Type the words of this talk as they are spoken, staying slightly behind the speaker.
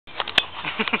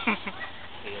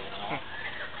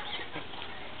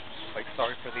Like,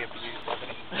 sorry for the abuse of an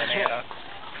banana.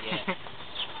 Yeah.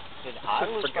 His eye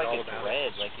looks like it's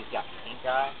red, like he's got pink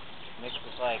eye mixed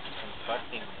with like some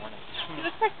crusting warning.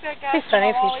 It'd be funny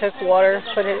if he took water,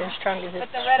 put it in his trunk, and just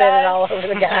spit it all over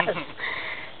the guys.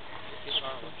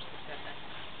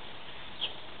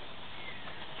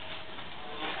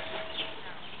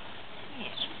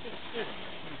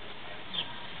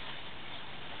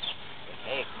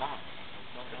 Hey, come on.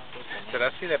 Did I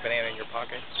see that banana in your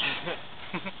pocket?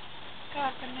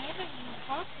 Got a banana in your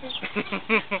pocket.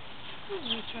 You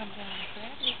reach on down and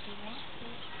grab it if you want to.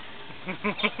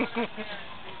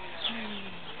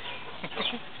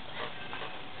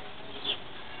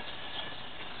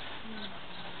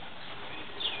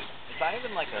 It's not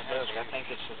even like a hook. I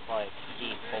think it's just like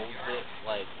he holds it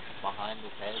like behind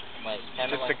his head, like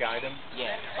kind of just like, to guide him.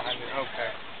 Yeah. Behind it.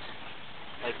 Okay.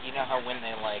 Like you know how when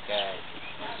they like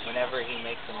whenever he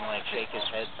makes him like shake his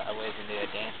head sideways and do a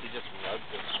dance, he just rubs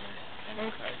it on him.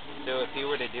 Okay. So if he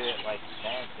were to do it like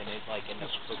that, then it'd like end up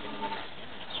hooking him in the skin.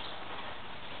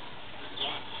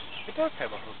 It does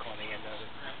have a hook on the end of it.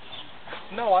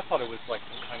 No, I thought it was like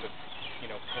some kind of,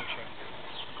 pinching,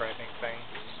 grabbing thing.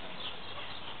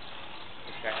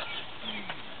 Like that.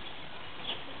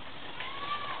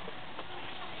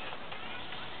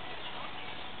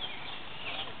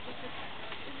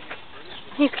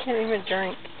 He can't even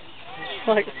drink.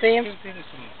 Look, see him? He's eating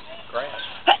some grass.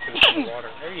 Some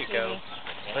water. There you go.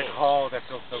 Like, oh, that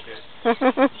feels so good.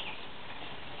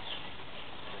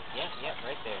 Yeah,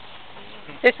 right there.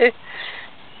 Like,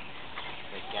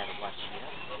 gotta watch it.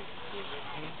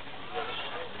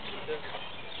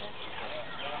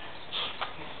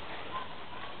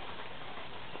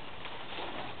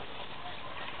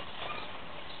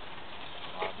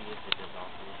 Bobby is the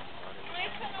developer.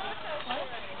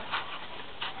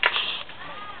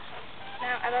 No,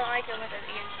 I don't like him with his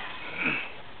ears.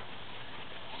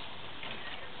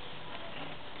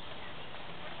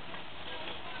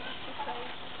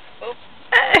 Oh.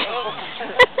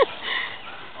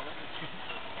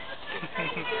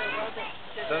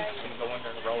 Sun's gonna go under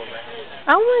and roll around.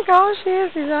 Oh my gosh, he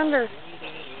is. He's under.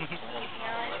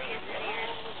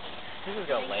 This is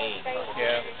gonna lay.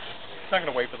 Yeah. It's not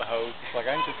gonna wait for the hose. It's like,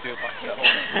 I can just do it myself.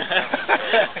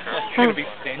 It's gonna be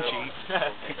stingy.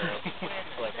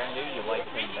 Like, I knew you liked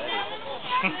him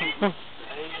better.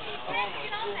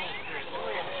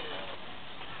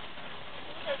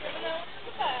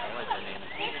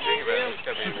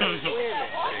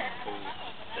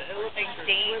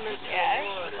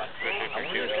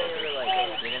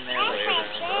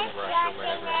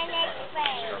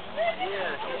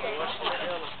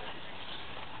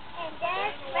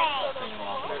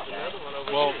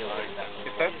 Well,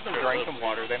 if that's some drinking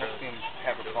water, they don't seem to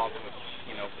have a problem with,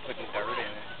 putting dirt in it.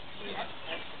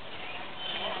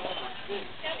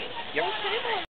 Yep.